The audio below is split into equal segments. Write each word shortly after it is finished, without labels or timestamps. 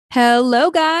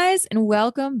Hello, guys, and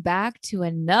welcome back to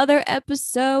another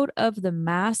episode of the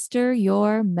Master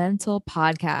Your Mental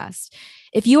podcast.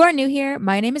 If you are new here,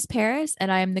 my name is Paris,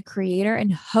 and I am the creator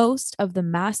and host of the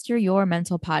Master Your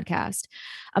Mental podcast.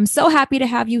 I'm so happy to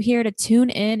have you here to tune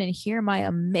in and hear my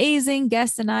amazing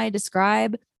guests and I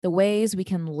describe the ways we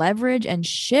can leverage and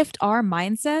shift our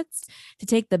mindsets to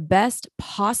take the best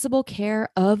possible care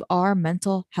of our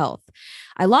mental health.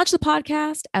 I launched the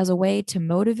podcast as a way to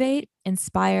motivate,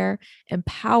 inspire,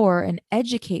 empower, and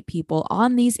educate people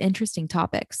on these interesting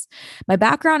topics. My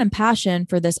background and passion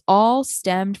for this all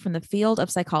stemmed from the field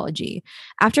of psychology.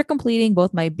 After completing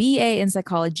both my BA in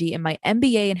psychology and my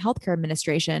MBA in healthcare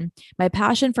administration, my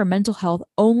passion for mental health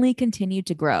only continued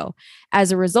to grow.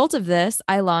 As a result of this,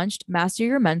 I launched Master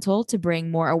Your Mental to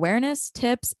bring more awareness,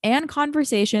 tips, and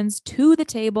conversations to the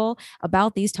table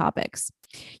about these topics.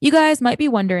 You guys might be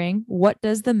wondering, what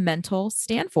does the mental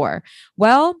stand for?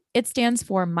 Well, it stands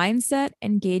for mindset,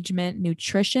 engagement,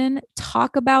 nutrition,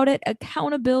 talk about it,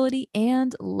 accountability,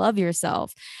 and love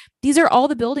yourself. These are all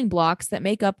the building blocks that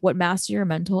make up what Master Your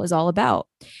Mental is all about.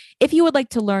 If you would like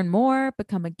to learn more,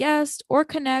 become a guest, or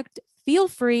connect, feel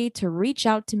free to reach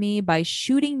out to me by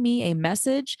shooting me a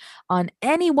message on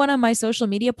any one of my social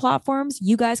media platforms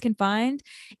you guys can find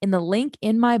in the link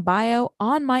in my bio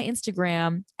on my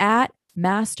Instagram at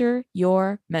Master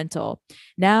Your Mental.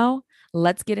 Now,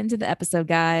 let's get into the episode,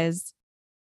 guys.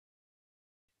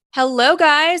 Hello,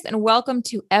 guys, and welcome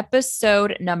to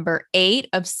episode number 8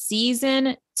 of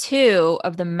season 2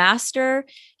 of the Master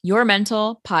Your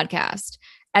Mental podcast.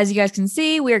 As you guys can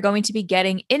see, we are going to be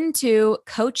getting into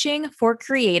coaching for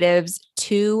creatives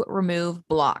to remove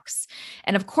blocks.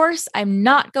 And of course, I'm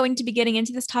not going to be getting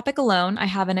into this topic alone. I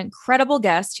have an incredible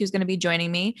guest who's going to be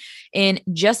joining me in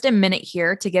just a minute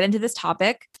here to get into this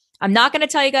topic. I'm not going to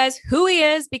tell you guys who he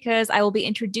is because I will be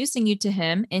introducing you to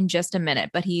him in just a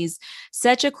minute, but he's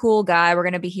such a cool guy. We're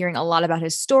going to be hearing a lot about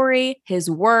his story, his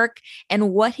work, and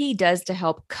what he does to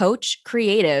help coach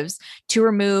creatives to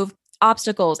remove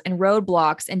obstacles and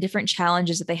roadblocks and different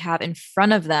challenges that they have in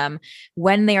front of them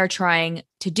when they are trying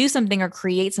to do something or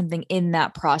create something in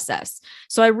that process.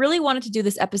 So I really wanted to do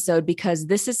this episode because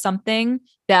this is something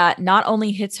that not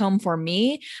only hits home for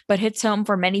me, but hits home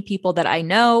for many people that I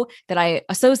know, that I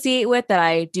associate with, that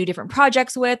I do different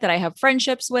projects with, that I have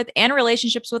friendships with and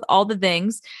relationships with, all the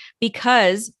things,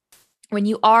 because when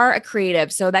you are a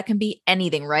creative, so that can be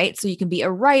anything, right? So you can be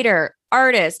a writer,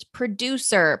 artist,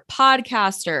 producer,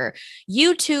 podcaster,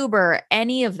 YouTuber,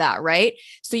 any of that, right?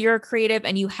 So you're a creative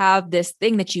and you have this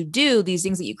thing that you do, these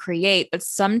things that you create. But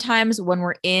sometimes when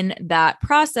we're in that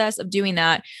process of doing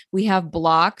that, we have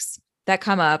blocks that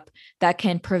come up that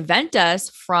can prevent us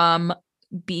from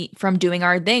doing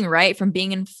our thing, right? From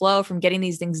being in flow, from getting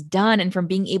these things done, and from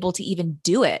being able to even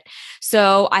do it.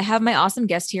 So I have my awesome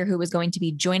guest here who is going to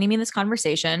be joining me in this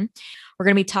conversation. We're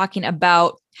going to be talking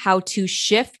about how to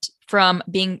shift from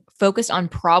being focused on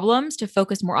problems to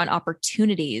focus more on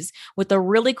opportunities with a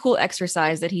really cool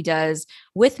exercise that he does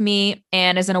with me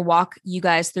and is going to walk you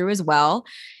guys through as well.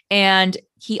 And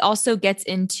he also gets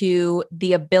into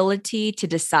the ability to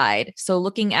decide. So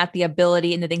looking at the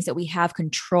ability and the things that we have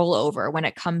control over when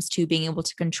it comes to being able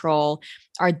to control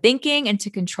our thinking and to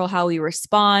control how we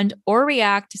respond or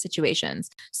react to situations.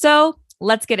 So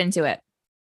let's get into it.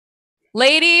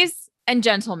 Ladies and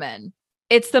gentlemen,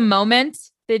 it's the moment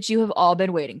that you have all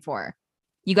been waiting for.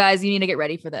 You guys, you need to get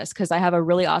ready for this because I have a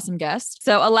really awesome guest.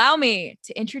 So allow me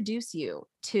to introduce you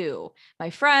to my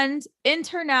friend,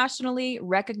 internationally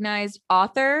recognized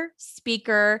author,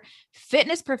 speaker,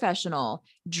 fitness professional,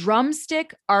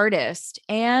 drumstick artist,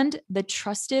 and the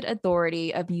trusted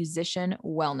authority of musician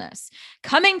wellness.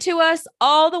 Coming to us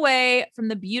all the way from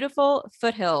the beautiful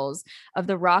foothills of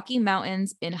the Rocky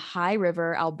Mountains in High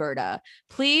River, Alberta.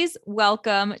 Please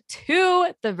welcome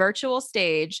to the virtual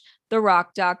stage, the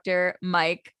rock doctor,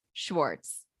 Mike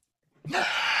Schwartz.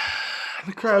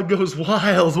 The crowd goes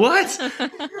wild. What?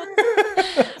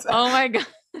 Oh my God.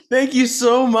 Thank you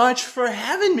so much for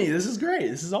having me. This is great.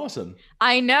 This is awesome.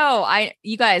 I know.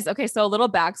 You guys, okay, so a little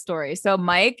backstory. So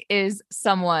Mike is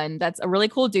someone that's a really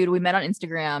cool dude. We met on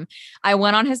Instagram. I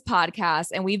went on his podcast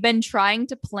and we've been trying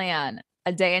to plan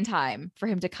a day and time for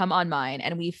him to come on mine.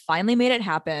 And we finally made it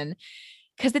happen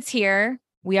because it's here.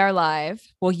 We are live.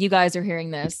 Well, you guys are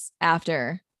hearing this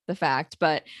after the fact,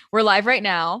 but we're live right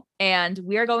now. And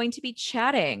we are going to be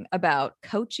chatting about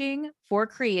coaching for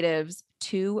creatives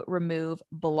to remove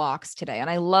blocks today. And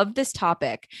I love this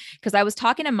topic because I was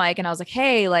talking to Mike and I was like,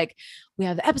 hey, like we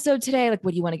have the episode today. Like,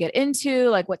 what do you want to get into?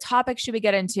 Like, what topic should we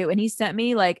get into? And he sent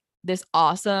me like this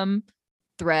awesome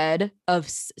thread of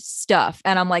stuff.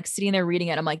 And I'm like sitting there reading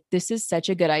it. I'm like, this is such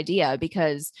a good idea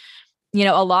because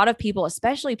a lot of people,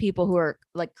 especially people who are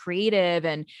like creative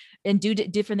and do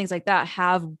different things like that,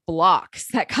 have blocks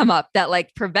that come up that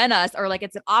like prevent us, or like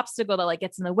it's an obstacle that like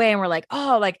gets in the way. And we're like,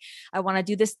 oh, like I want to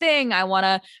do this thing. I want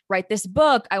to write this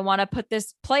book. I want to put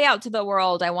this play out to the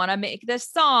world. I want to make this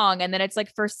song. And then it's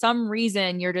like, for some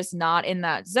reason, you're just not in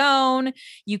that zone.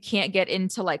 You can't get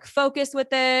into like focus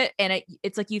with it. And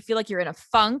it's like, you feel like you're in a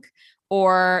funk,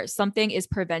 or something is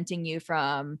preventing you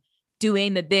from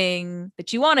doing the thing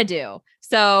that you want to do.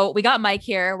 So we got Mike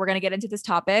here. We're going to get into this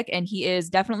topic, and he is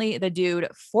definitely the dude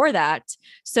for that.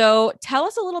 So tell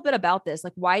us a little bit about this.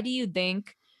 Like, why do you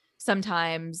think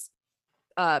sometimes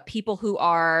people who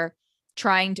are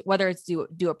trying to, whether it's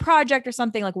do a project or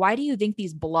something, like, why do you think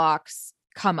these blocks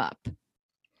come up?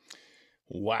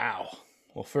 Wow.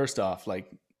 Well, first off,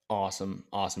 like, awesome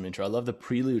intro. I love the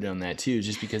prelude on that too,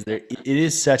 just because it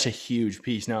is such a huge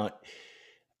piece. Now,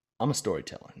 I'm a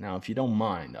storyteller. Now, if you don't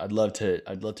mind, I'd love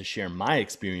to share my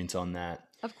experience on that.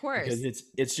 Of course. Because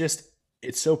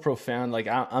it's so profound. Like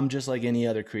I'm just like any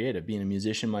other creative, being a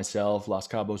musician myself, Los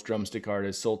Cabos drumstick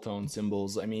artist, soul tone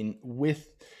cymbals. I mean, with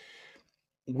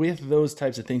those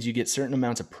types of things, you get certain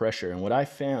amounts of pressure. And what I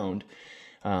found,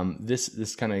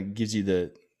 this kind of gives you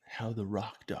how the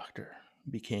rock doctor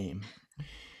became.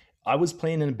 I was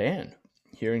playing in a band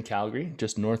here in Calgary,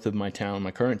 just north of my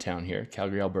current town here,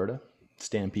 Calgary, Alberta.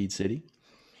 Stampede City,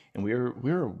 and we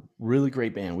were a really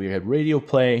great band. We had radio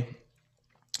play,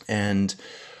 and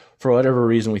for whatever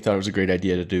reason, we thought it was a great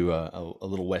idea to do a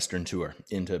little Western tour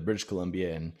into British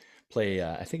Columbia and play.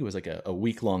 I think it was like a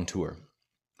week-long tour.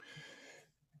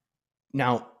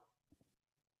 Now,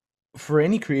 for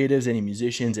any creatives, any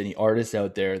musicians, any artists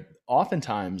out there,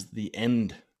 oftentimes the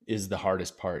end is the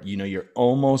hardest part. You're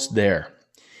almost there.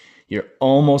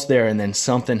 And then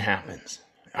something happens.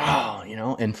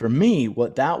 And for me,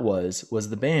 what that was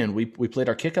the band. We played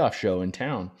our kickoff show in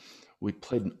town. We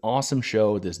played an awesome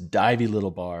show at this divey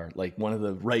little bar, like one of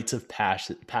the rites of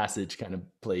passage kind of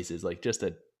places, like just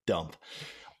a dump.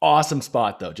 Awesome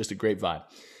spot though, just a great vibe.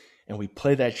 And we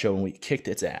played that show and we kicked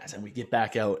its ass, and we get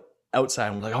back outside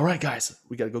and we're like, all right, guys,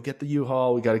 we got to go get the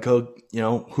U-Haul. We got to go,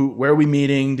 where are we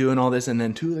meeting, doing all this. And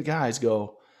then two of the guys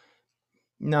go,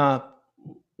 nah,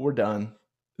 we're done.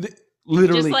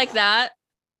 Literally. Just like that.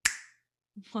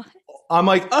 What? I'm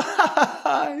like,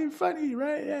 funny,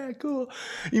 right? Yeah, cool.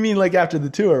 You mean like after the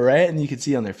tour, right? And you could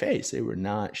see on their face, they were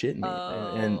not shitting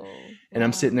me. And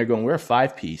I'm sitting there going, we're a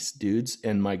 5-piece dudes.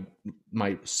 And my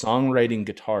songwriting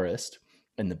guitarist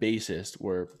and the bassist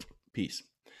were peace.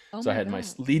 So I had my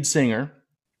lead singer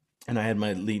and I had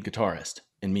my lead guitarist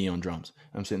and me on drums.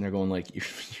 I'm sitting there going like, you're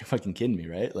fucking kidding me,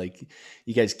 right? Like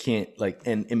you guys can't like,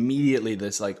 and immediately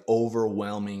this like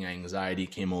overwhelming anxiety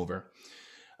came over.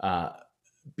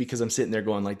 Because I'm sitting there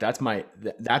going like, that's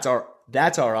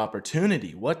our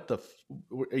opportunity.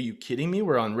 Are you kidding me?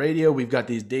 We're on radio. We've got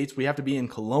these dates. We have to be in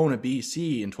Kelowna,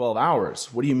 BC in 12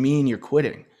 hours. What do you mean you're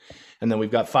quitting? And then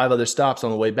we've got 5 other stops on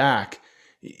the way back.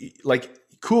 Like,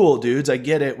 cool, dudes. I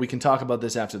get it. We can talk about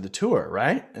this after the tour,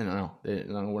 right? And no,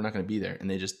 we're not going to be there. And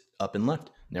they just up and left.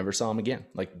 Never saw them again.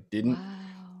 Like didn't,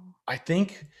 wow. I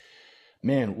think,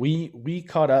 man, we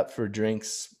caught up for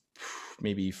drinks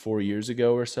maybe 4 years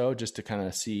ago or so, just to kind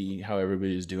of see how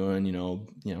everybody was doing,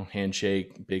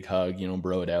 handshake, big hug,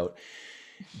 bro it out.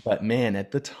 But man, at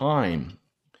the time,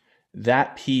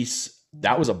 that piece,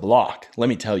 that was a block. Let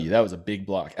me tell you, that was a big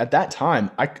block. At that time,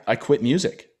 I quit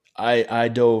music. I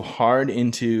dove hard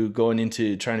into going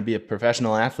into trying to be a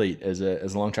professional athlete as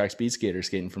a long track speed skater,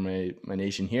 skating for my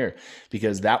nation here,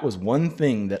 because that was one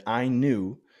thing that I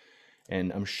knew.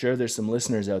 And I'm sure there's some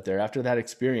listeners out there. After that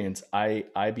experience,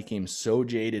 I became so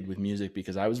jaded with music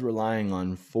because I was relying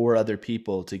on 4 other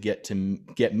people to get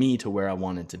me to where I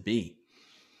wanted to be.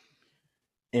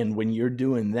 And when you're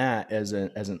doing that as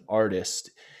an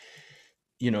artist,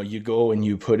 you go and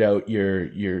you put out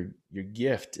your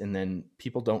gift, and then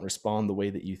people don't respond the way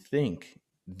that you think.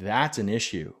 That's an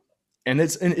issue. And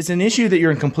it's an issue that you're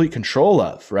in complete control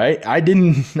of, right?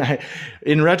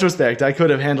 In retrospect, I could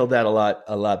have handled that a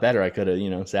lot better. I could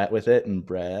have, sat with it and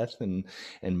breath and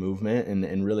movement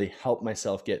and really helped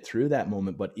myself get through that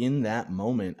moment. But in that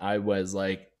moment, I was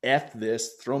like, F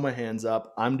this, throw my hands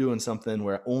up. I'm doing something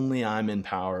where only I'm in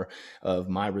power of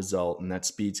my result. And that's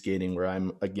speed skating, where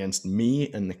I'm against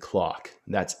me and the clock.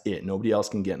 That's it. Nobody else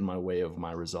can get in my way of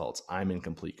my results. I'm in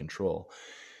complete control.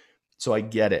 So I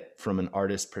get it from an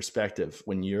artist perspective.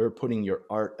 When you're putting your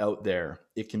art out there,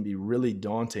 it can be really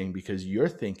daunting because you're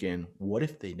thinking, what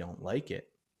if they don't like it?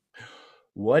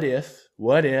 What if?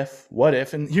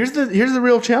 And here's the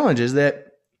real challenge is that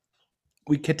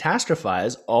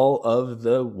catastrophize all of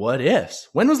the what ifs.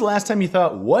 When was the last time you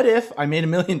thought, what if I made $1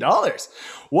 million?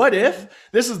 What if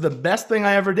this is the best thing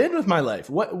I ever did with my life?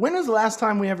 When was the last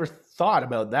time we ever thought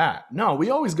about that? No, we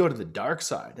always go to the dark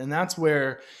side. And that's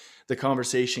where the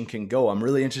conversation can go. I'm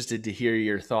really interested to hear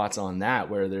your thoughts on that,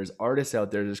 where there's artists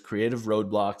out there, there's creative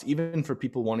roadblocks, even for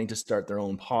people wanting to start their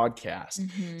own podcast,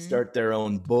 start their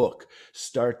own book,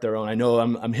 start their own, I know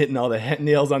I'm hitting all the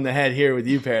nails on the head here with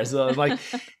you, Paris. So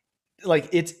like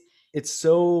it's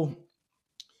so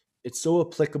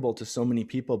applicable to so many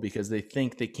people because they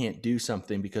think they can't do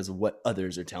something because of what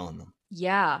others are telling them.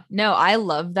 Yeah, no, I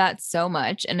love that so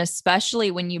much. And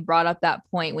especially when you brought up that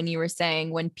point, when you were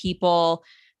saying when people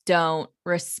don't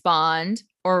respond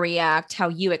or react how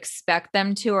you expect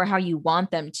them to or how you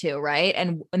want them to, right?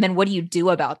 And then what do you do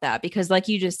about that? Because like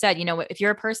you just said, if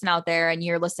you're a person out there and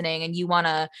you're listening and you want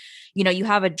to, you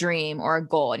have a dream or a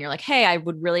goal and you're like, hey, I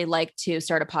would really like to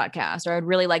start a podcast, or I'd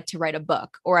really like to write a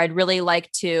book, or I'd really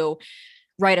like to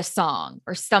write a song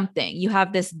or something. You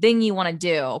have this thing you want to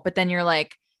do, but then you're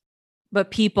like, but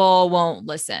people won't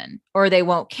listen, or they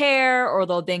won't care, or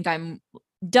they'll think I'm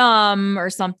dumb or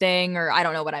something, or I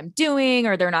don't know what I'm doing,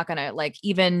 or they're not going to like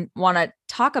even want to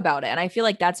talk about it. And I feel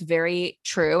like that's very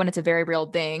true. And it's a very real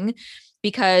thing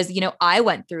because, I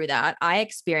went through that. I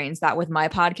experienced that with my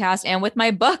podcast and with my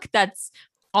book that's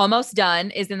almost done,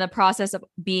 is in the process of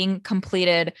being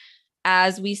completed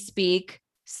as we speak,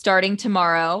 starting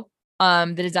tomorrow.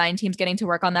 The design team's getting to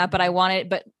work on that, but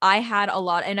I had a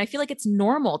lot, and I feel like it's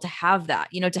normal to have that,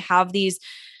 to have these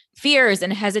fears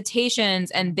and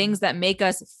hesitations and things that make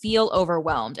us feel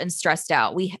overwhelmed and stressed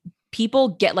out. People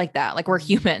get like that. Like, we're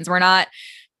humans. We're not,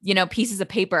 pieces of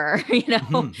paper,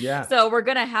 Yeah. So we're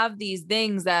going to have these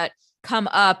things that come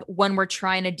up when we're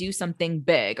trying to do something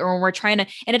big, or when we're trying to,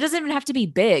 and it doesn't even have to be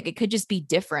big. It could just be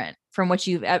different from what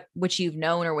you've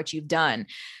known or what you've done.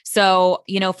 So,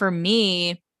 for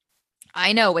me,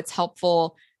 I know it's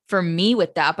helpful for me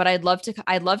with that, but I'd love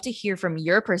to hear from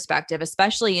your perspective,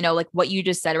 especially, like what you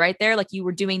just said right there. Like, you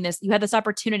were doing this, you had this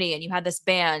opportunity and you had this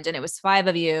band and it was 5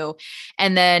 of you.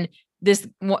 And then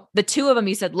the 2 of them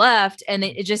you said left, and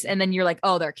and then you're like,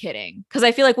 oh, they're kidding. Cause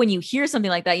I feel like when you hear something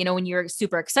like that, when you're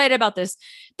super excited about this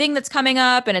thing that's coming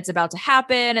up and it's about to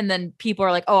happen, and then people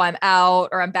are like, oh, I'm out,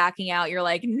 or I'm backing out. You're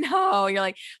like, no, you're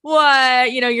like,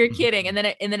 what? You're kidding. And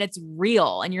then it's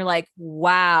real. And you're like,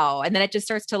 wow. And then it just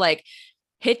starts to like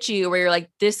hit you where you're like,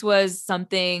 this was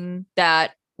something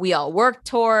that we all worked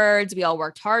towards, we all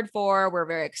worked hard for, we're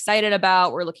very excited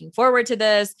about, we're looking forward to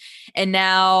this. And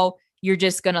now you're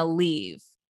just going to leave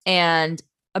and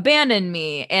abandon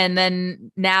me. And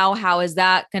then now how is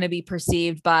that going to be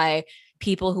perceived by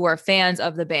people who are fans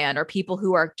of the band, or people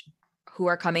who are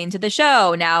coming to the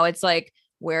show? Now it's like,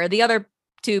 where are the other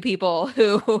 2 people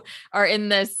who are in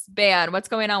this band? What's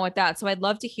going on with that? So I'd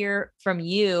love to hear from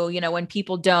you, when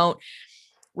people don't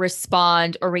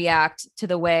respond or react to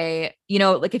the way,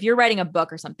 like if you're writing a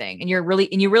book or something and you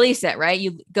release it, right?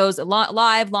 You goes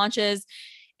live, launches,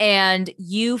 and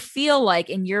you feel like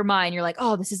in your mind, you're like,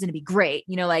 oh, this is going to be great.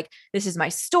 Like, this is my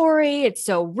story. It's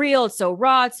so real. It's so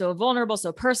raw. It's so vulnerable,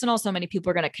 so personal. So many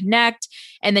people are going to connect.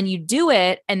 And then you do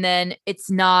it. And then it's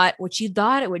not what you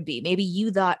thought it would be. Maybe you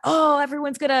thought, oh,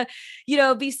 everyone's going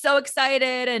to, be so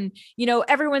excited. And,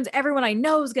 everyone I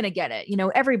know is going to get it,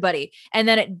 everybody. And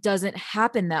then it doesn't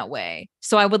happen that way.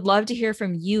 So I would love to hear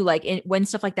from you, like when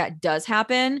stuff like that does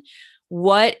happen,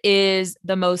 what is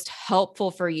the most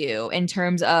helpful for you in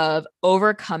terms of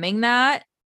overcoming that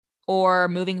or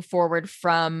moving forward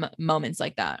from moments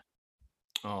like that?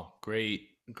 Oh, great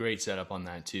setup on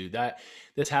that too.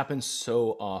 This happens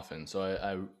so often. So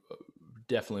I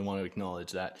definitely want to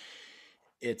acknowledge that.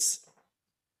 It's,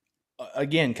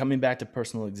 again, coming back to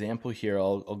personal example here,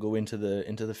 I'll go into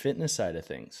the fitness side of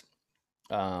things.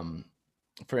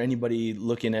 For anybody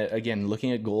looking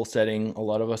at goal setting, a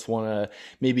lot of us want to,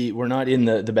 maybe we're not in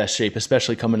the best shape,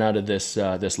 especially coming out of this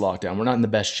lockdown. We're not in the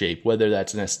best shape, whether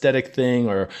that's an aesthetic thing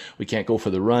or we can't go for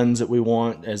the runs that we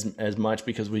want as much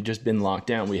because we've just been locked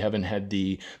down. We haven't had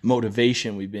the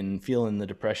motivation. We've been feeling the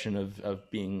depression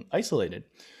of being isolated.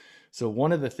 So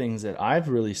one of the things that I've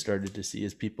really started to see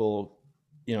is people,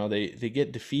 they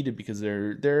get defeated because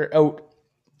they're out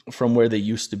from where they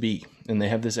used to be, and they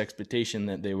have this expectation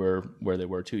that they were where they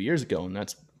were 2 years ago, and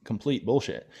that's complete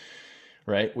bullshit,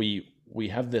 right? We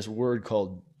have this word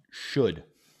called should,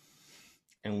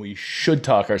 and we should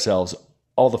talk ourselves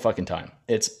all the fucking time.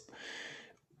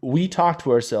 We talk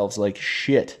to ourselves like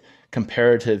shit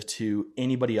comparative to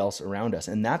anybody else around us,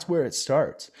 and that's where it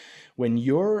starts. When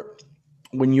you're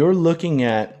when you're looking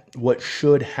at what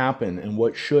should happen and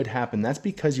what should happen, that's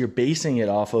because you're basing it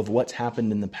off of what's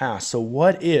happened in the past. So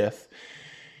what if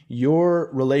your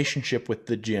relationship with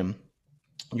the gym,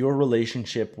 your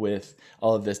relationship with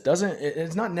all of this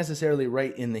it's not necessarily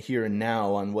right in the here and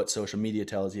now on what social media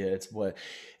tells you.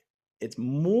 It's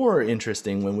more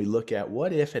interesting when we look at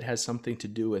what if it has something to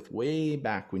do with way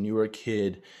back when you were a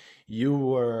kid, you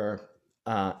were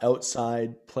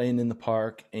outside playing in the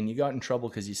park and you got in trouble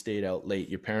because you stayed out late.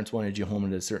 Your parents wanted you home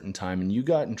at a certain time and you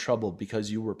got in trouble because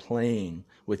you were playing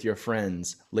with your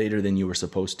friends later than you were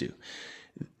supposed to.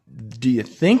 Do you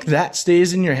think that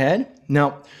stays in your head?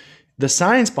 Now, the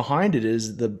science behind it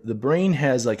is the brain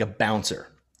has like a bouncer,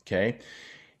 okay?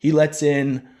 He lets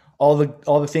in all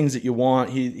the things that you want.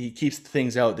 He keeps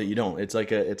things out that you don't.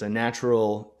 It's a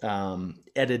natural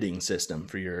editing system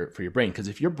for your brain. Because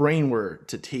if your brain were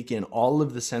to take in all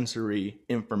of the sensory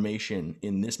information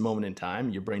in this moment in time,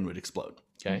 your brain would explode.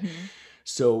 Okay,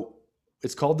 so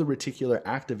it's called the reticular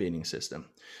activating system.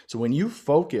 So when you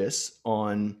focus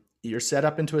on, you're set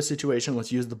up into a situation.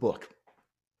 Let's use the book.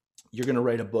 You're going to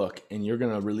write a book and you're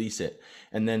going to release it,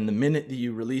 and then the minute that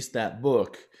you release that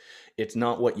book, it's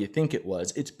not what you think it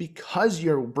was. It's because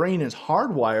your brain is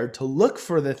hardwired to look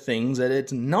for the things that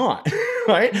it's not,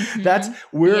 right? That's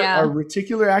where our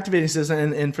reticular activating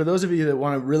system, and for those of you that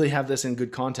want to really have this in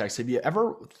good context, have you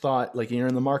ever thought, like, you're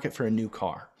in the market for a new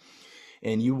car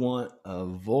and you want a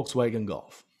Volkswagen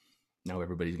Golf? Now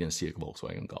everybody's going to see a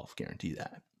Volkswagen Golf, guarantee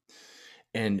that.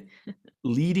 And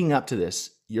leading up to this,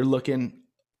 you're looking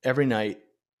every night,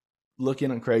 looking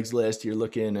on Craigslist, you're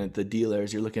looking at the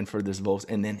dealers, you're looking for this Volks,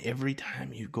 and then every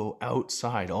time you go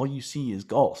outside, all you see is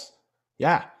Golfs.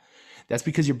 Yeah, that's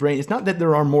because your brain, it's not that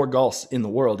there are more Golfs in the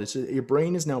world, it's your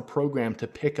brain is now programmed to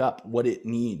pick up what it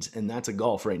needs, and that's a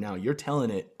Golf right now. You're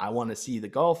telling it, I want to see the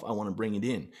Golf, I want to bring it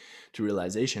in to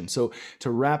realization. So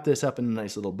to wrap this up in a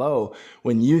nice little bow,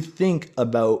 when you think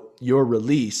about your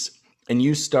release, and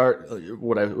you start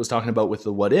what I was talking about with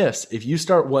the what ifs, if you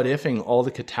start what ifing all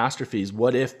the catastrophes,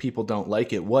 what if people don't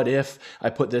like it? What if I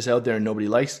put this out there and nobody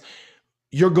likes?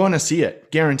 You're going to see it,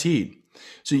 guaranteed.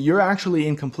 So you're actually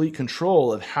in complete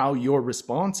control of how your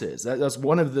response is. That's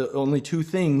one of the only two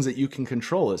things that you can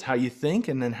control, is how you think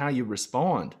and then how you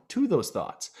respond to those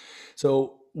thoughts.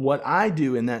 So what I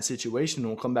do in that situation, and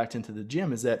we'll come back into the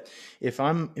gym, is that if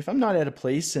I'm not at a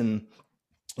place and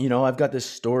I've got this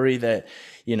story that,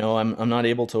 I'm not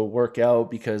able to work out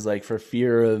because, like, for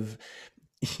fear of,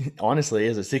 honestly,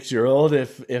 as a 6-year-old,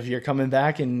 if you're coming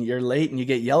back and you're late and you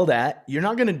get yelled at, you're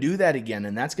not going to do that again.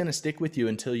 And that's going to stick with you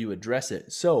until you address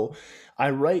it. So I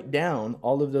write down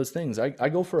all of those things. I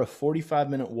go for a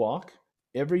 45-minute walk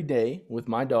every day with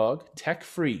my dog, tech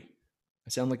free. I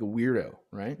sound like a weirdo,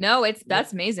 right? No,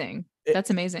 that's amazing.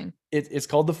 That's amazing. It's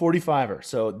called the 45er.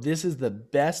 So this is the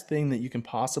best thing that you can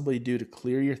possibly do to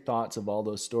clear your thoughts of all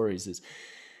those stories, is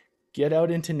get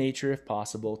out into nature if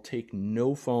possible. Take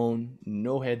no phone,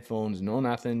 no headphones, no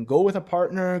nothing. Go with a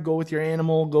partner, go with your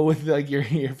animal, go with like your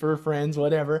fur friends,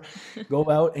 whatever. Go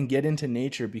out and get into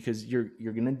nature, because you're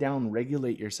going to down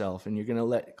regulate yourself and you're going to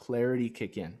let clarity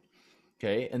kick in.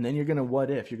 Okay? And then you're going to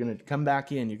what if. You're going to come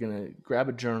back in, you're going to grab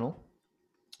a journal.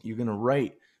 You're going to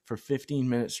write for 15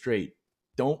 minutes straight.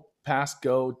 Don't pass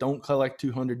go. Don't collect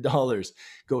 $200.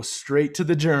 Go straight to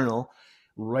the journal.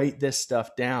 Write this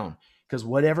stuff down, because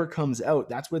whatever comes out,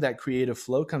 that's where that creative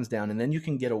flow comes down. And then you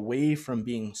can get away from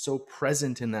being so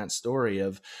present in that story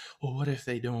of, well, what if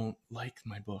they don't like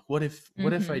my book? What if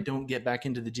I don't get back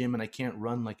into the gym and I can't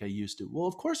run like I used to? Well,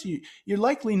 of course you're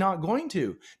likely not going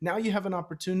to. Now you have an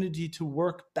opportunity to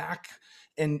work back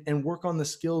and work on the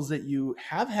skills that you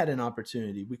have had an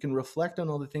opportunity. We can reflect on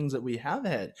all the things that we have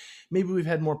had. Maybe we've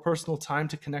had more personal time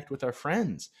to connect with our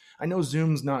friends. I know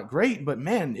Zoom's not great, but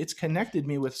man, it's connected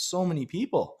me with so many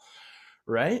people,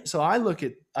 right? So I look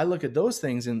at those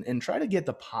things and try to get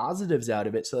the positives out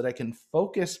of it so that I can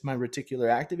focus my reticular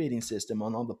activating system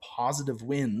on all the positive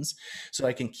wins, so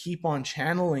I can keep on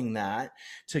channeling that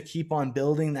to keep on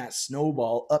building that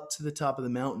snowball up to the top of the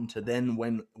mountain, to then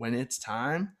when it's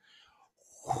time,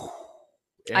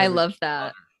 I love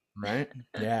that. Right?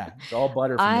 Yeah. It's all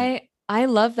butter for me. I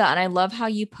love that. And I love how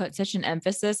you put such an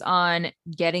emphasis on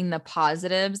getting the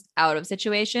positives out of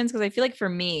situations. Because I feel like for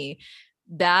me,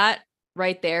 that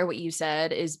right there, what you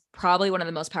said, is probably one of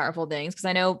the most powerful things. Because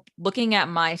I know, looking at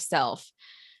myself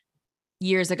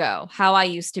years ago, how I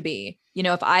used to be,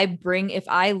 if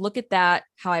I look at that,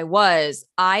 how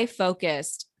I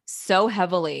focused so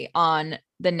heavily on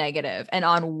the negative and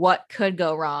on what could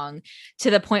go wrong, to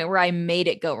the point where I made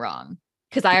it go wrong.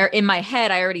 Because in my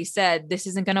head, I already said, this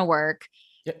isn't going to work.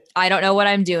 Yep. I don't know what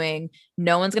I'm doing.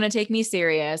 No one's going to take me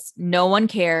serious. No one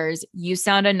cares. You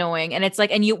sound annoying. And it's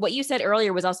like, and what you said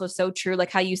earlier was also so true.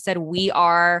 Like how you said,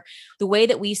 the way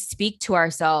that we speak to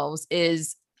ourselves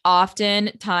is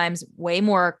oftentimes way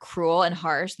more cruel and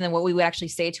harsh than what we would actually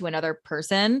say to another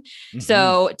person. Mm-hmm.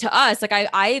 So to us, like I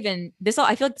feel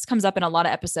like this comes up in a lot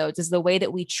of episodes, is the way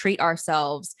that we treat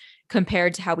ourselves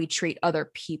compared to how we treat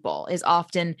other people is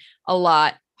often a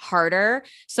lot harder.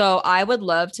 So I would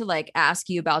love to like ask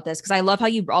you about this, because I love how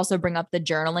you also bring up the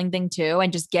journaling thing too,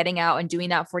 and just getting out and doing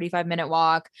that 45-minute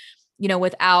walk,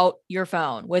 without your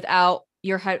phone, without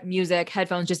your music,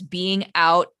 headphones, just being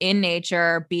out in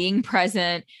nature, being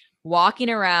present, walking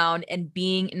around and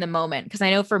being in the moment. Because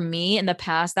I know for me in the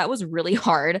past, that was really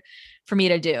hard for me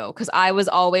to do, because I was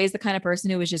always the kind of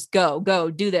person who was just go,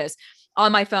 do this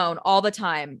on my phone all the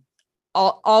time.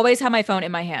 Always have my phone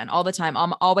in my hand all the time.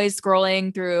 I'm always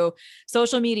scrolling through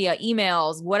social media,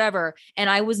 emails, whatever. And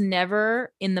I was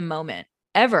never in the moment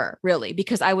ever, really,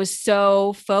 because I was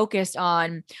so focused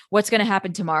on what's going to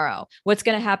happen tomorrow, what's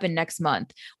going to happen next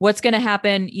month, what's going to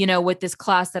happen, with this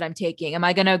class that I'm taking. Am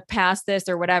I going to pass this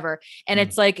or whatever? And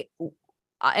it's like,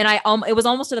 it was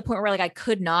almost to the point where like I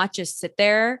could not just sit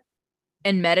there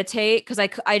and meditate, because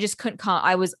I just couldn't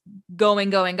I was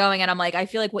going. And I'm like, I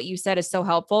feel like what you said is so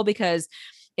helpful, because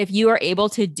if you are able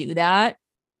to do that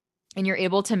and you're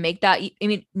able to make that, I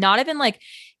mean, not even like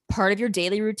part of your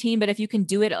daily routine, but if you can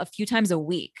do it a few times a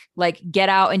week, like get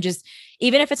out and just,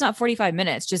 even if it's not 45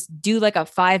 minutes, just do like a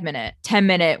 5-minute,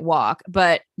 10-minute walk,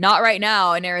 but not right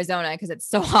now in Arizona because it's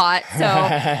so hot. So,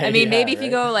 I mean, Yeah, maybe if you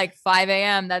right. go like 5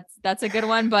 a.m., that's a good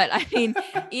one. But I mean,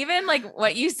 even like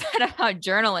what you said about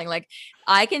journaling, like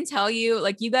I can tell you,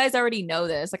 like you guys already know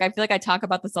this. Like I feel like I talk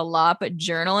about this a lot, but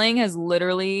journaling has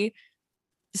literally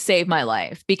save my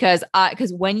life, because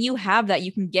when you have that,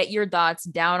 you can get your thoughts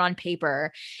down on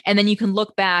paper, and then you can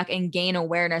look back and gain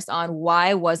awareness on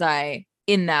why was I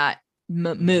in that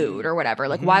mood or whatever,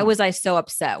 like why Mm-hmm. was I so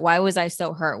upset, why was I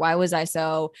so hurt, why was I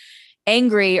so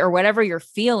angry, or whatever you're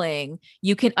feeling.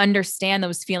 You can understand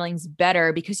those feelings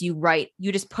better because you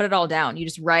just put it all down, you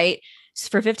just write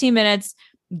for 15 minutes,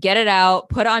 get it out,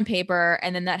 put it on paper,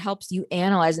 and then that helps you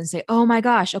analyze and say, oh my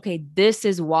gosh, okay, this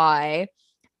is why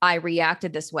I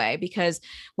reacted this way. Because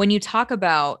when you talk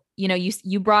about,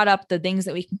 you brought up the things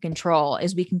that we can control,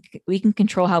 is we can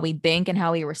control how we think and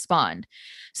how we respond.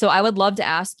 So I would love to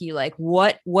ask you, like,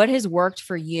 what has worked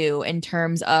for you in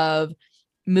terms of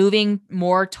moving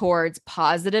more towards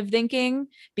positive thinking,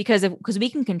 because we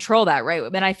can control that, right?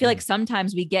 And I feel like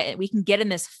sometimes we can get in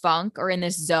this funk or in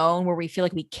this zone where we feel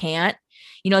like we can't,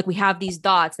 like we have these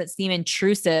thoughts that seem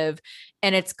intrusive,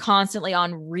 and it's constantly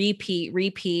on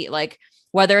repeat, like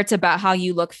whether it's about how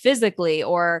you look physically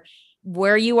or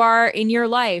where you are in your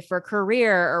life or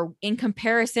career or in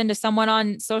comparison to someone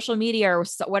on social media or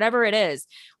whatever it is.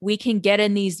 We can get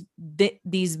in these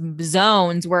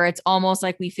zones where it's almost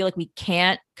like we feel like we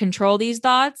can't control these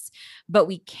thoughts, but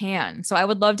we can. So I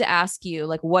would love to ask you,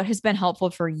 like, what has been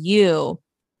helpful for you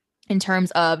in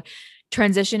terms of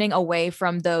transitioning away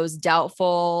from those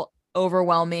doubtful,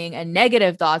 overwhelming, and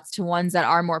negative thoughts to ones that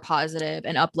are more positive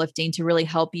and uplifting to really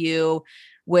help you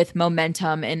with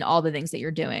momentum in all the things that you're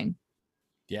doing.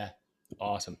 Yeah.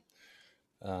 Awesome.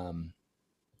 Um,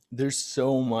 there's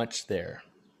so much there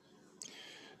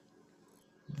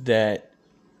that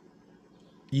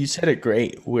you said it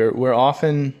great. We're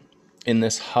often in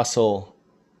this hustle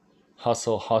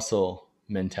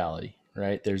mentality,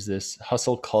 right? There's this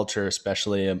hustle culture,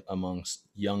 especially amongst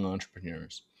young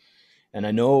entrepreneurs. And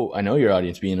I know your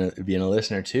audience, being a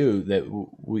listener too, that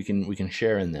we can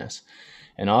share in this.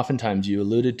 And oftentimes, you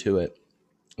alluded to it,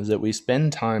 is that we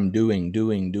spend time doing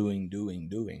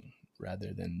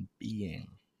rather than being.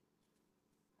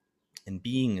 And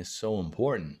being is so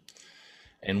important.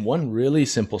 And one really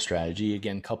simple strategy,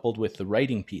 again, coupled with the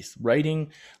writing piece,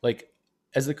 writing, like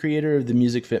as the creator of the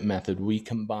Music Fit method, we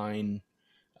combine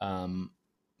um,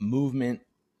 movement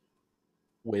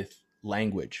with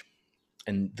language,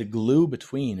 and the glue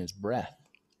between is breath.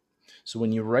 So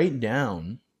when you write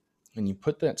down and you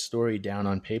put that story down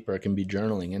on paper, it can be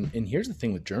journaling. And here's the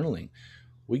thing with journaling,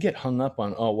 we get hung up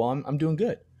on, oh, well, I'm doing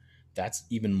good. That's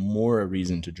even more a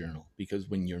reason to journal, because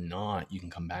when you're not, you can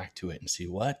come back to it and see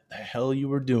what the hell you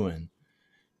were doing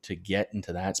to get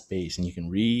into that space, and you can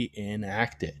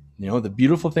reenact it. The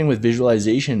beautiful thing with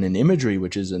visualization and imagery,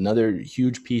 which is another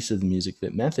huge piece of the Music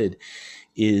Fit method,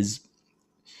 is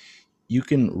you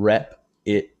can rep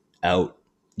it out.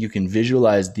 You can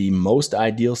visualize the most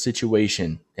ideal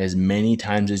situation as many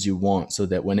times as you want, so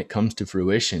that when it comes to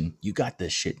fruition, you got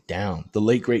this shit down. The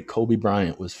late great Kobe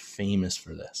Bryant was famous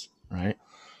for this, right?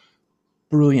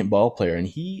 brilliant ball player, and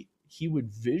he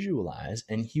would visualize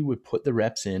and he would put the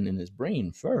reps in his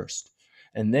brain first.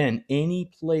 And then any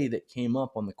play that came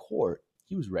up on the court,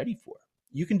 he was ready for.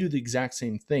 You can do the exact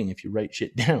same thing if you write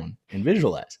shit down and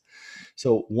visualize.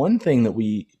 So one thing that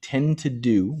we tend to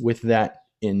do with that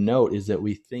in note is that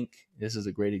we think, this is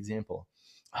a great example.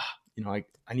 I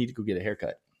need to go get a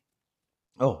haircut.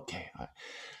 Oh, okay.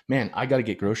 Man, I got to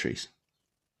get groceries.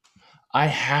 I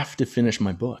have to finish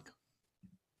my book.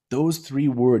 Those 3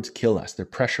 words kill us. They're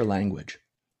pressure language.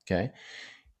 Okay.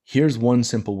 Here's one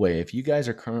simple way. If you guys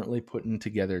are currently putting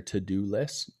together to-do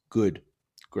lists, good,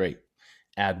 great.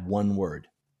 Add 1 word,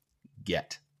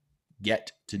 get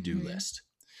to-do list.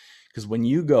 Because when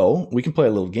you go, we can play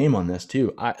a little game on this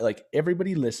too. I like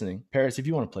everybody listening. Paris, if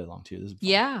you want to play along too, this is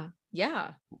fun.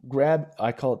 Yeah.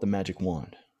 I call it the magic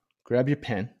wand. Grab your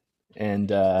pen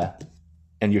and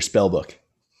your spell book,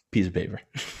 piece of paper.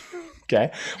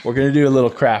 Okay. We're going to do a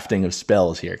little crafting of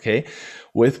spells here. Okay.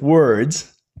 With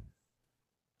words,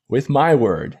 with my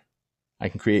word, I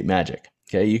can create magic.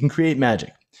 Okay. You can create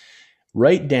magic.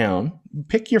 Write down,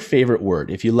 pick your favorite word.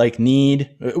 If you like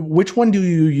need, which one do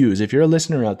you use? If you're a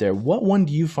listener out there, what one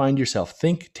do you find yourself?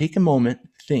 Take a moment,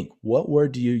 think, what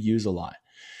word do you use a lot?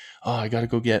 Oh, I got to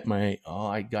go get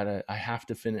I have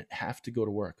to go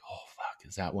to work. Oh, fuck.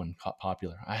 Is that one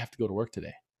popular? I have to go to work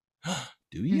today.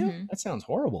 Do you? Mm-hmm. That sounds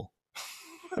horrible.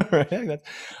 Right?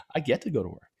 I get to go to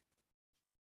work.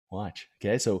 Watch.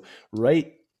 Okay. So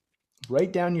write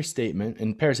down your statement.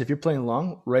 And Paris, if you're playing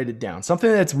along, write it down.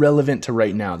 Something that's relevant to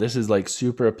right now. This is like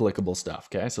super applicable stuff.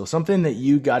 Okay. So something that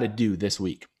you got to do this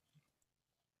week.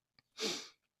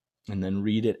 And then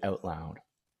read it out loud.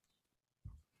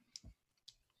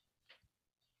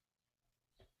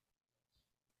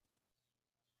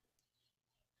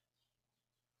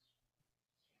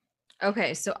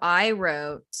 Okay. So I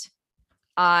wrote,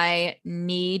 I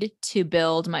need to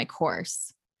build my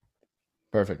course.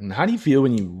 Perfect. And how do you feel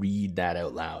when you read that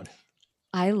out loud?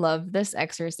 I love this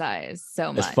exercise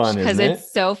so much. It's fun, because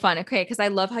it's so fun. Okay. Because I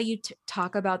love how you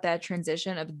talk about that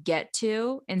transition of get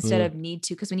to instead of need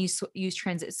to. Because when you use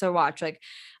transit, so watch, like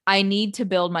I need to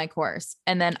build my course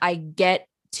and then I get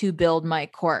to build my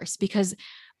course, because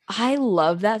I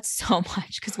love that so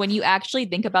much. Because when you actually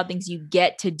think about things you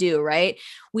get to do, right?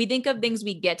 We think of things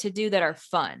we get to do that are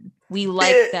fun. We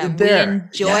like them. We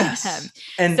enjoy them.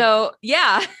 And so,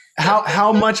 yeah.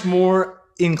 How much more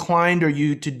inclined are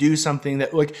you to do something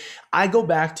that, like, I go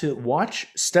back to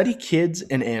study kids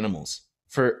and animals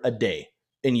for a day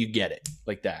and you get it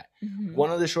like that. Mm-hmm.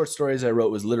 One of the short stories I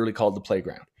wrote was literally called The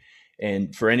Playground.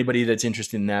 And for anybody that's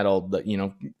interested in that, I'll,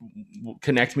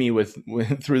 connect me with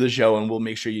through the show and we'll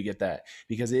make sure you get that,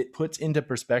 because it puts into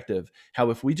perspective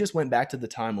how if we just went back to the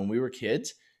time when we were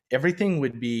kids, everything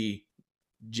would be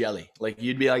jelly. Like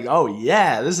you'd be like, oh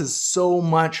yeah, this is so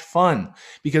much fun.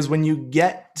 Because when you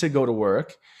get to go to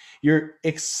work, you're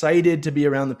excited to be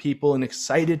around the people and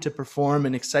excited to perform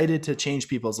and excited to change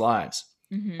people's lives.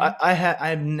 Mm-hmm.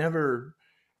 I've never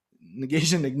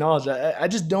negation and acknowledge. I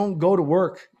just don't go to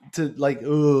work to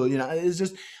it's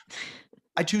just,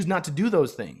 I choose not to do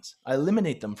those things. I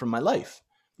eliminate them from my life.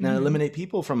 And I eliminate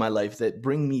people from my life that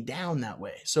bring me down that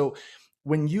way. So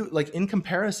when you, like, in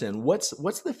comparison, what's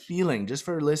the feeling, just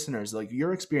for listeners, like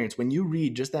your experience when you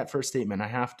read just that first statement, I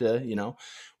have to,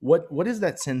 what is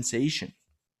that sensation?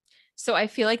 So I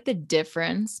feel like the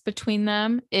difference between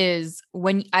them is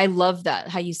when I love that,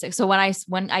 how you say, so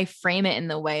when I frame it in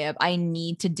the way of, I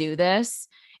need to do this,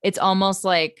 it's almost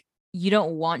like you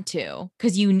don't want to,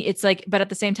 because it's like, but at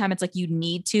the same time, it's like you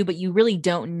need to, but you really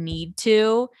don't need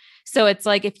to. So it's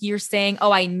like, if you're saying,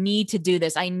 oh, I need to do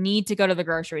this, I need to go to the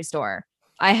grocery store,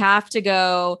 I have to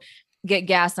go get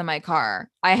gas in my car.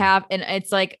 And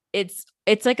it's like, it's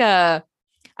like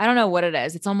I don't know what it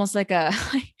is. It's almost like I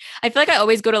feel like I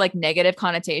always go to like negative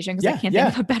connotation because I can't think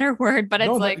of a better word, but it's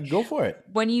like, go for it.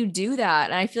 When you do that.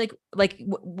 And I feel like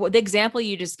the example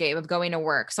you just gave of going to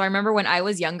work. So I remember when I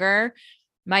was younger,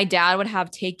 my dad would have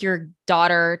take your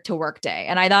daughter to work day.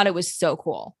 And I thought it was so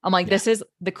cool. I'm like, this is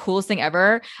the coolest thing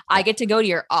ever. I get to go to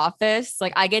your office.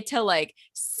 Like I get to like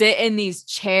sit in these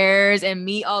chairs and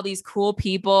meet all these cool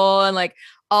people and like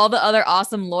all the other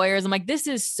awesome lawyers. I'm like, this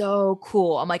is so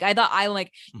cool. I'm like,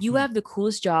 you have the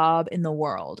coolest job in the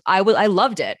world. I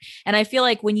loved it. And I feel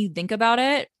like when you think about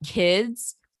it,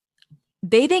 kids,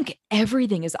 they think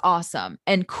everything is awesome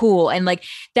and cool. And like,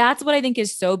 that's what I think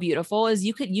is so beautiful is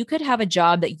you could have a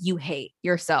job that you hate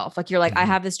yourself. Like, you're like, I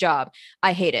have this job.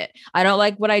 I hate it. I don't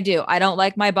like what I do. I don't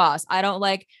like my boss. I don't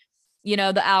like,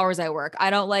 the hours I work. I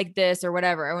don't like this or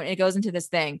whatever. And it goes into this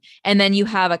thing. And then you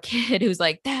have a kid who's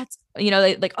like, that's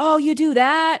like, oh, you do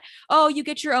that. Oh, you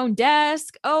get your own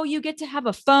desk. Oh, you get to have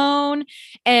a phone.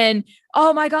 And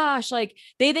oh my gosh, like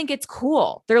they think it's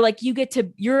cool. They're like,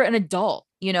 you're an adult,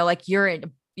 like you're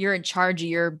in charge of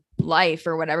your life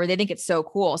or whatever. They think it's so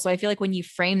cool. So I feel like when you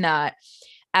frame that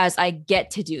as I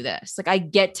get to do this, like I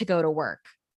get to go to work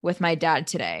with my dad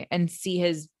today and see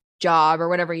his job or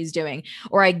whatever he's doing,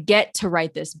 or I get to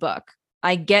write this book.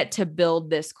 I get to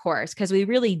build this course, because we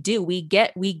really do. We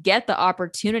get the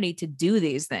opportunity to do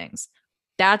these things.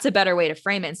 That's a better way to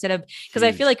frame it, instead of, because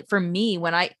I feel like for me,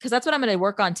 because that's what I'm going to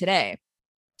work on today.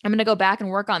 I'm going to go back and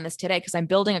work on this today because I'm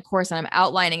building a course and I'm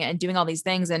outlining it and doing all these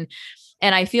things. And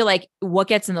I feel like what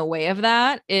gets in the way of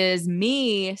that is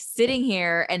me sitting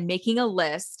here and making a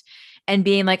list and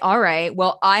being like, all right,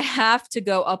 well, I have to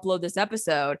go upload this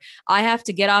episode. I have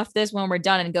to get off this when we're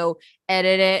done and go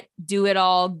edit it, do it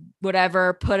all,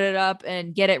 whatever, put it up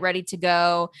and get it ready to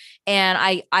go.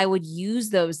 And I would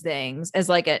use those things as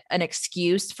like an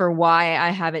excuse for why I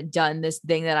haven't done this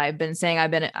thing that I've been saying I'm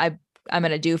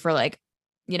going to do for like,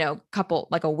 couple,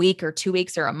 like a week or 2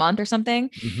 weeks or a month or something.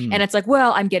 Mm-hmm. And it's like,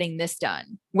 well, I'm getting this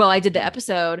done. Well, I did the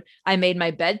episode. I made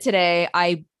my bed today.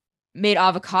 I made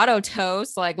avocado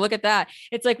toast. Like, look at that.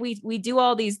 It's like, we do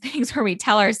all these things where we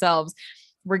tell ourselves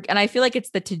and I feel like it's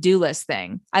the to-do list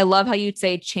thing. I love how you'd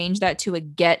say, change that to a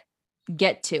get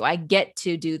to, I get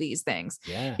to do these things,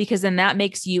 because then that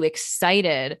makes you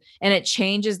excited and it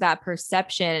changes that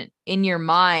perception in your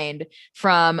mind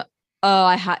from,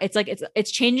 it's like,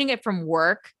 it's changing it from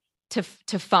work to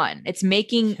fun. It's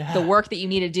making the work that you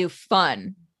need to do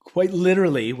fun. Quite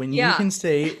literally, when you can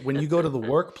say, when you go to the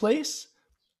workplace,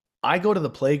 I go to the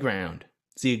playground.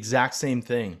 It's the exact same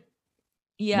thing.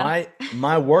 Yeah.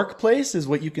 My workplace is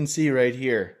what you can see right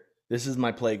here. This is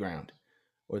my playground,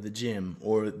 or the gym,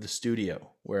 or the studio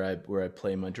where I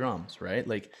play my drums, right?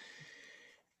 Like,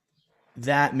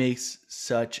 that makes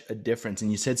such a difference. And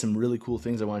you said some really cool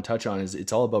things I want to touch on. Is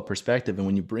it's all about perspective. And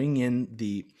when you bring in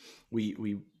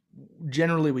we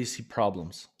generally see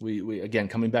problems. We again,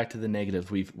 coming back to the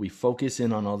negative, we focus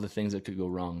in on all the things that could go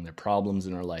wrong. They're problems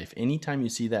in our life. Anytime you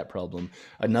see that problem,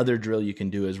 another drill you can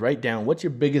do is write down, what's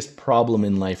your biggest problem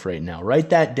in life right now?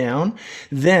 Write that down.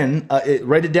 Then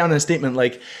write it down in a statement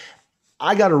like,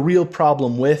 I got a real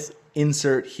problem with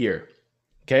insert here.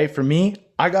 Okay, for me,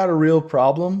 I got a real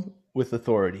problem with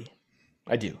authority.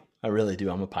 I do. I really do.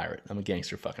 I'm a pirate. I'm a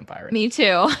gangster fucking pirate. Me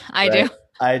too. I do.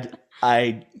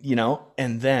 I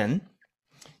and then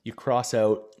you cross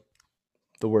out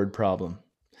the word problem.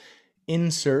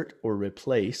 Insert or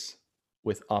replace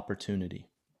with opportunity.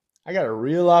 I got a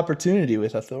real opportunity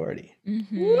with authority.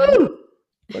 Mm-hmm. Woo!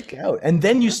 Look out. And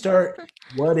then you start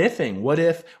what ifing. What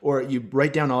if, or you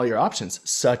write down all your options,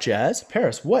 such as,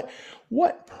 Paris, what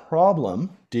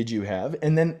problem did you have?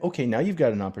 And then, okay, now you've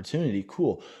got an opportunity.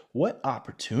 Cool. What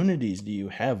opportunities do you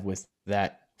have with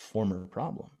that former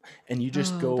problem? And you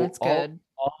just go all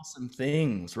awesome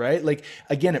things, right? Like,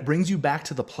 again, it brings you back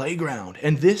to the playground.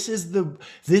 And this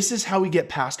is how we get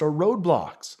past our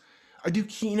roadblocks. I do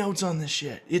keynotes on this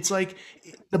shit. It's like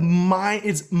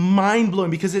it's mind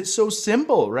blowing because it's so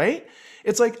simple, right?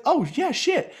 It's like, oh yeah,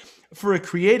 shit. For a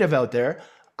creative out there,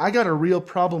 I got a real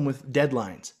problem with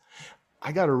deadlines.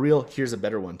 Here's a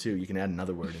better one too. You can add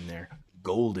another word in there.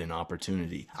 Golden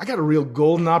opportunity. I got a real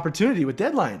golden opportunity with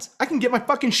deadlines. I can get my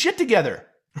fucking shit together,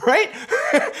 right?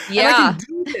 Yeah. And I can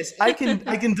do this.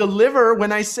 I can deliver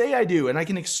when I say I do, and I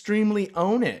can extremely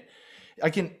own it. I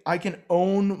can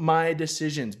own my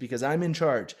decisions because I'm in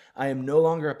charge. I am no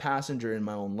longer a passenger in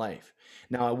my own life.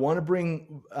 Now, I want to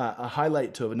bring a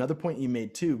highlight to another point you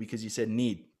made too, because you said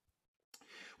need.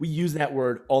 We use that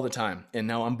word all the time. And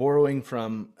now I'm borrowing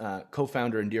from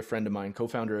co-founder and dear friend of mine,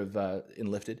 co-founder of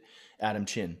Enlifted, Adam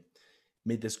Chin,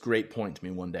 made this great point to me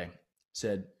one day.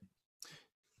 Said,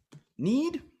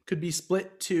 need could be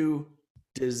split to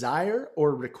desire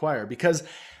or require, because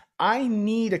I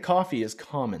need a coffee is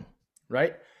common,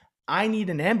 right? I need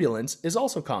an ambulance is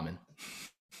also common.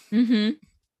 Mm-hmm.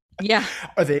 Yeah.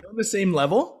 Are they on the same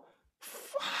level?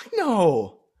 Fuck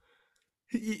no.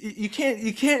 You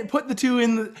can't put the two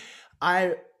in the.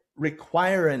 I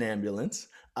require an ambulance.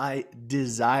 I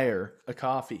desire a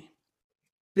coffee.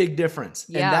 Big difference.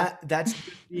 Yeah. And that's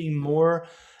being more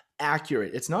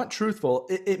accurate. It's not truthful.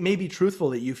 It may be truthful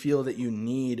that you feel that you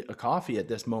need a coffee at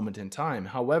this moment in time.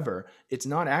 However, it's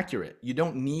not accurate. You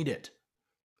don't need it.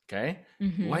 Okay.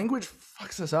 Mm-hmm. Language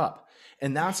fucks us up.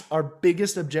 And that's our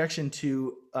biggest objection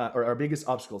to, or our biggest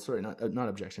obstacle, sorry, not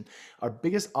objection. Our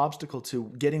biggest obstacle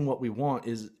to getting what we want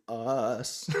is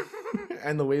us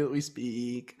and the way that we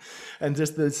speak and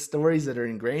just the stories that are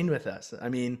ingrained with us. I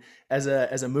mean, as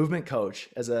a movement coach,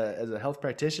 as a health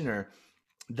practitioner,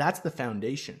 That's the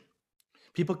foundation.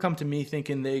 People come to me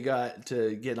thinking they got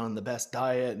to get on the best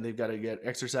diet and they've got to get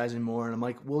exercising more. And I'm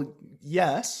like, well,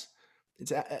 yes,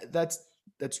 that's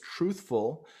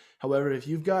truthful. However, if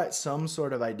you've got some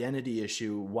sort of identity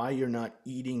issue, why you're not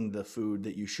eating the food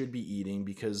that you should be eating,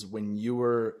 because when you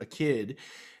were a kid,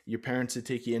 your parents would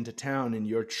take you into town and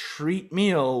your treat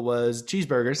meal was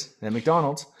cheeseburgers at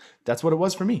McDonald's. That's what it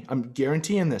was for me. I'm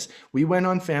guaranteeing this. We went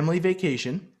on family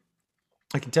vacation.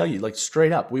 I can tell you, like,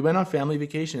 straight up, we went on family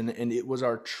vacation and it was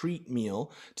our treat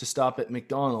meal to stop at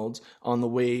McDonald's on the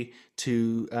way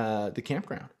to the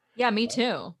campground. Yeah, me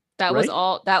too. That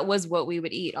Right? that was what we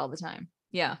would eat all the time.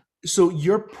 Yeah. So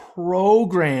you're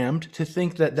programmed to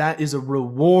think that that is a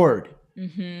reward.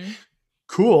 Mm-hmm.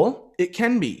 Cool. It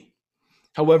can be.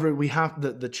 However, we have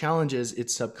the challenge is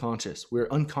it's subconscious. We're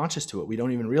unconscious to it. We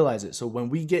don't even realize it. So when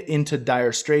we get into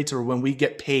dire straits or when we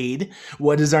get paid,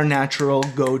 what is our natural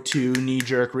go-to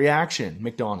knee-jerk reaction?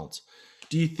 McDonald's.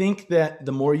 Do you think that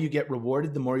the more you get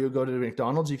rewarded, the more you'll go to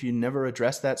McDonald's if you never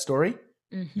address that story?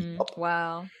 Mm-hmm.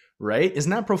 Wow. Right? Isn't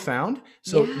that profound?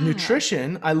 So Yeah.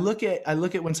 nutrition, I look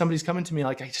at when somebody's coming to me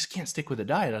like, I just can't stick with a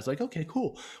diet. I was like, okay,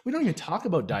 cool. We don't even talk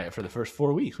about diet for the first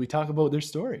 4 weeks. We talk about their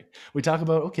story. We talk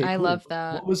about, okay, I cool. love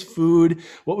that. What was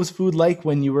food like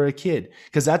when you were a kid?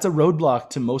 Because that's a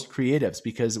roadblock to most creatives,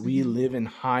 because we live in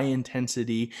high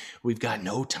intensity. We've got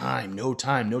no time.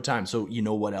 So you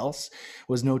know what else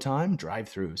was no time?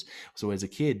 Drive-throughs. So as a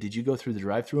kid, did you go through the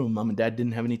drive-through and mom and dad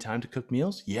didn't have any time to cook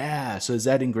meals? Yeah. So is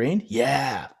that ingrained?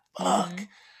 Yeah. Fuck.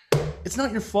 It's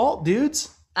not your fault, dudes.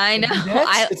 I know.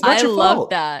 It's not I your love fault.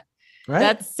 that. Right?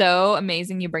 That's so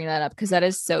amazing you bring that up, because that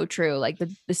is so true. Like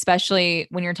especially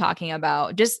when you're talking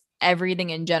about just everything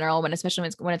in general, especially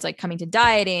when it's like coming to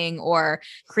dieting or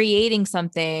creating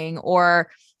something or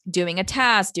doing a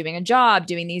task, doing a job,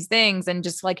 doing these things, and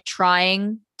just like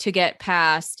trying to get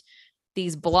past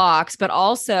these blocks. But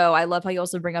also I love how you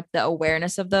also bring up the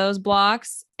awareness of those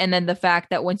blocks. And then the fact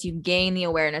that once you gain the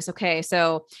awareness, okay,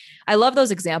 so I love those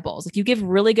examples. Like you give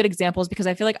really good examples, because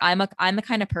I feel like I'm the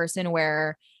kind of person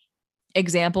where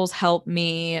examples help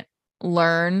me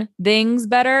learn things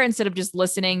better instead of just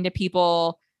listening to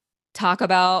people talk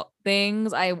about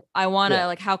things. I want to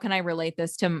like, how can I relate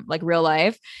this to like real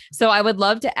life? So I would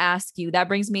love to ask you, that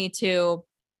brings me to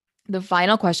the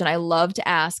final question. I love to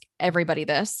ask everybody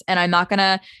this, and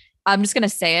I'm just going to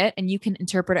say it and you can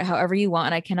interpret it however you want.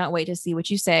 And I cannot wait to see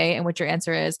what you say and what your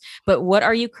answer is. But what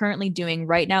are you currently doing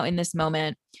right now in this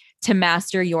moment to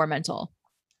master your mental?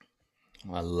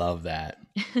 I love that.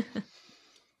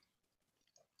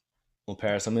 Well,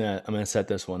 Paris, I'm gonna set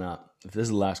this one up. If this is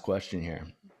the last question here,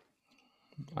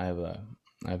 I have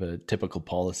a typical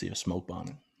policy of smoke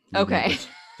bombing. Okay.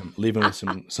 Leaving with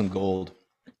some gold.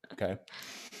 Okay.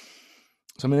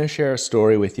 So I'm going to share a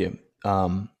story with you.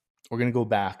 We're going to go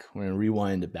back. We're going to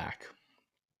rewind it back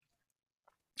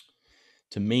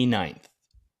to May 9th,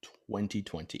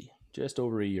 2020, just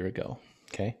over a year ago.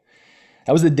 Okay.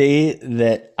 That was the day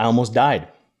that I almost died.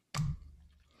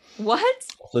 What?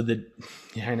 So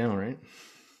yeah, I know, right?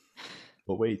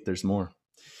 But wait, there's more.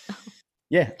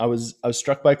 Yeah, I was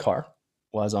struck by a car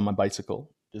while I was on my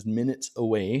bicycle, just minutes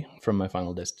away from my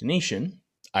final destination,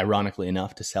 ironically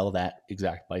enough, to sell that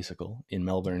exact bicycle in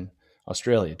Melbourne,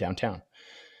 Australia, downtown.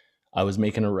 I was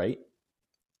making a right,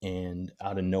 and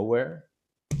out of nowhere,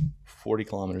 40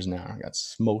 kilometers an hour, I got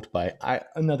smoked by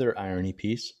another irony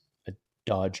piece, a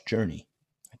Dodge Journey.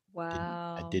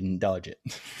 Wow. I didn't dodge it.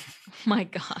 Oh my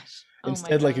gosh.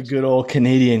 Instead, like a good old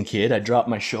Canadian kid, I dropped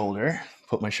my shoulder,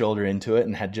 put my shoulder into it,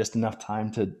 and had just enough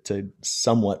time to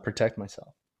somewhat protect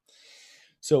myself.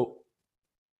 So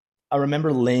I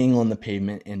remember laying on the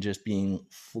pavement and just being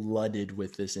flooded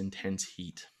with this intense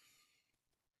heat.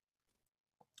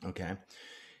 Okay.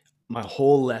 My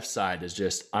whole left side is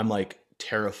just, I'm like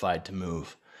terrified to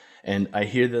move. And I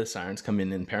hear the sirens come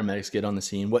in and paramedics get on the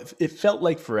scene. What it felt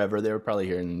like forever. They were probably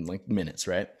here in like minutes,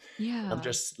 right? Yeah. I'm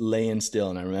just laying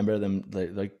still. And I remember them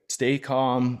like stay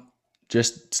calm,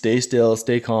 just stay still,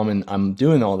 stay calm. And I'm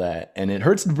doing all that. And it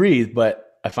hurts to breathe,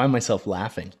 but I find myself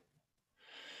laughing.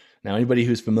 Now, anybody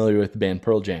who's familiar with the band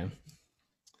Pearl Jam,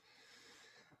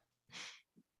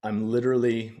 I'm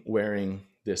literally wearing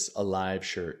this Alive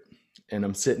shirt. And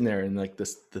I'm sitting there and like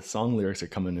the song lyrics are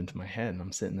coming into my head. And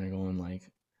I'm sitting there going like,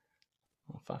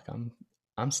 oh, fuck,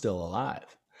 I'm still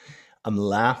alive. I'm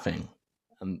laughing.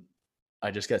 I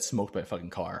just got smoked by a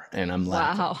fucking car, and I'm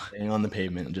laughing, staying on the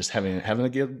pavement, and just having a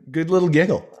good little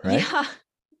giggle, right? Yeah.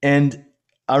 And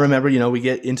I remember, we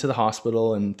get into the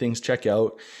hospital and things check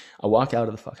out. I walk out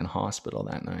of the fucking hospital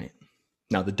that night.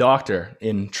 Now, the doctor,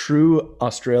 in true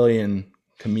Australian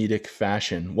comedic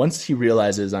fashion. Once he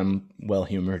realizes I'm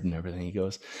well-humored and everything, he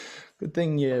goes, "Good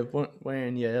thing you weren't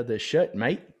wearing your other shirt,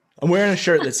 mate." I'm wearing a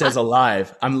shirt that says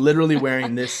 "Alive." I'm literally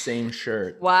wearing this same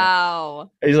shirt.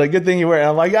 Wow. He's like, "Good thing you wear it."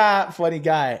 I'm like, funny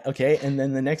guy. Okay. And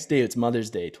then the next day, it's Mother's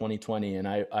Day, 2020. And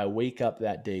I wake up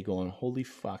that day going, holy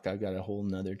fuck, I got a whole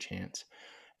nother chance.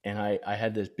 And I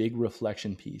had this big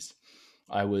reflection piece.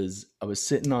 I was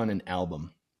sitting on an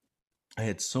album. I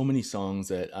had so many songs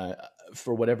that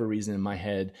for whatever reason in my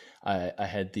head, I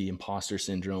had the imposter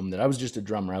syndrome that I was just a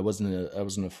drummer. I wasn't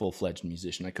a full-fledged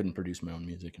musician. I couldn't produce my own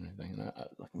music and everything. And I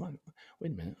like,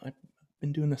 wait a minute, I've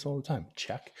been doing this all the time.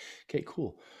 Check. Okay,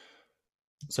 cool.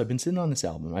 So I've been sitting on this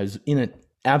album. I was in an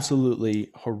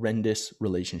absolutely horrendous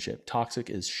relationship, toxic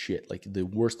as shit, like the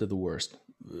worst of the worst,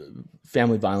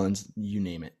 family violence, you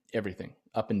name it, everything,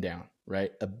 up and down,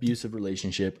 right? Abusive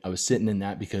relationship. I was sitting in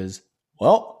that because,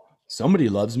 well, somebody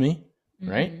loves me,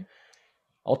 right? Mm-hmm.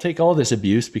 I'll take all this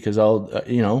abuse because I'll,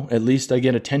 at least I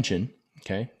get attention.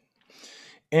 Okay.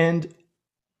 And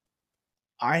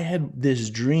I had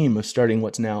this dream of starting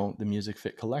what's now the Music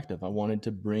Fit Collective. I wanted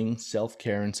to bring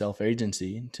self-care and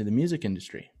self-agency to the music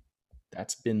industry.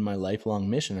 That's been my lifelong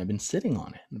mission. I've been sitting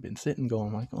on it. I've been sitting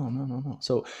going like, oh, no.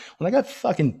 So when I got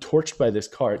fucking torched by this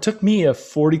car, it took me a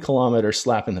 40-kilometer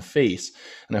slap in the face.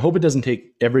 And I hope it doesn't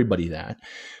take everybody that.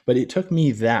 But it took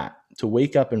me that to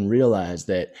wake up and realize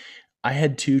that I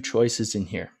had two choices in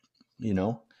here.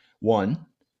 One,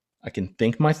 I can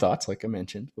think my thoughts like I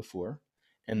mentioned before.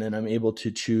 And then I'm able to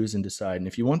choose and decide. And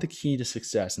if you want the key to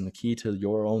success and the key to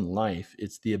your own life,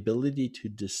 it's the ability to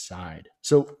decide.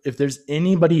 So if there's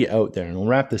anybody out there, and I'll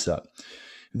wrap this up.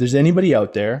 If there's anybody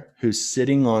out there who's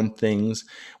sitting on things,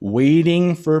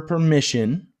 waiting for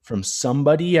permission from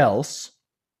somebody else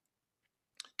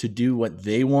to do what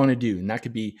they want to do, and that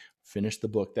could be finish the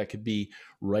book, that could be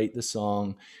write the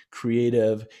song,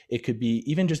 creative. It could be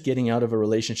even just getting out of a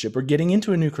relationship or getting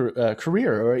into a new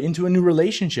career or into a new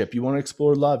relationship. You want to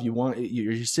explore love.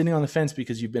 You're sitting on the fence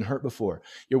because you've been hurt before.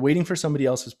 You're waiting for somebody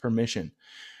else's permission.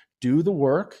 Do the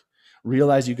work.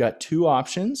 Realize you got two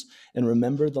options, and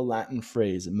remember the Latin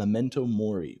phrase memento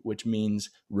mori, which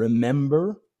means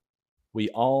remember, we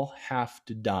all have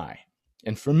to die.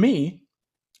 And for me,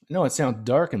 I know it sounds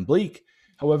dark and bleak.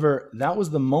 However, that was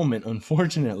the moment,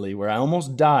 unfortunately, where I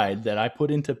almost died, that I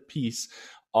put into peace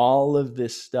all of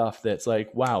this stuff that's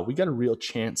like, wow, we got a real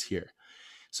chance here.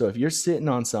 So if you're sitting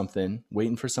on something,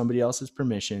 waiting for somebody else's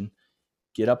permission,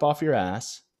 get up off your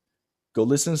ass, go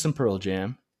listen to some Pearl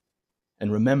Jam,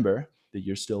 and remember that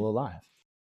you're still alive.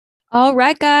 All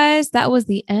right, guys, that was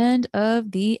the end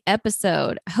of the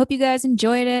episode. I hope you guys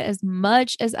enjoyed it as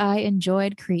much as I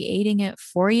enjoyed creating it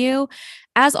for you.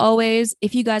 As always,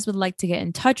 if you guys would like to get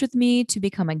in touch with me to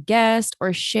become a guest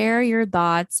or share your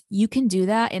thoughts, you can do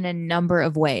that in a number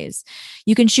of ways.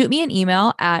 You can shoot me an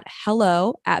email at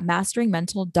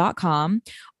hello@masteringmental.com,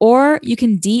 or you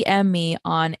can DM me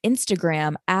on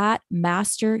Instagram at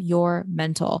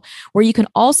masteryourmental, where you can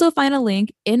also find a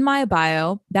link in my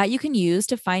bio that you can use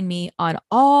to find me on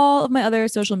all of my other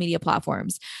social media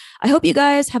platforms. I hope you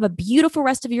guys have a beautiful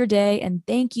rest of your day, and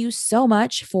thank you so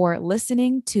much for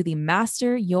listening to the Master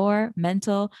Your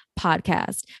Mental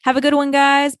podcast. Have a good one,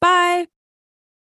 guys. Bye.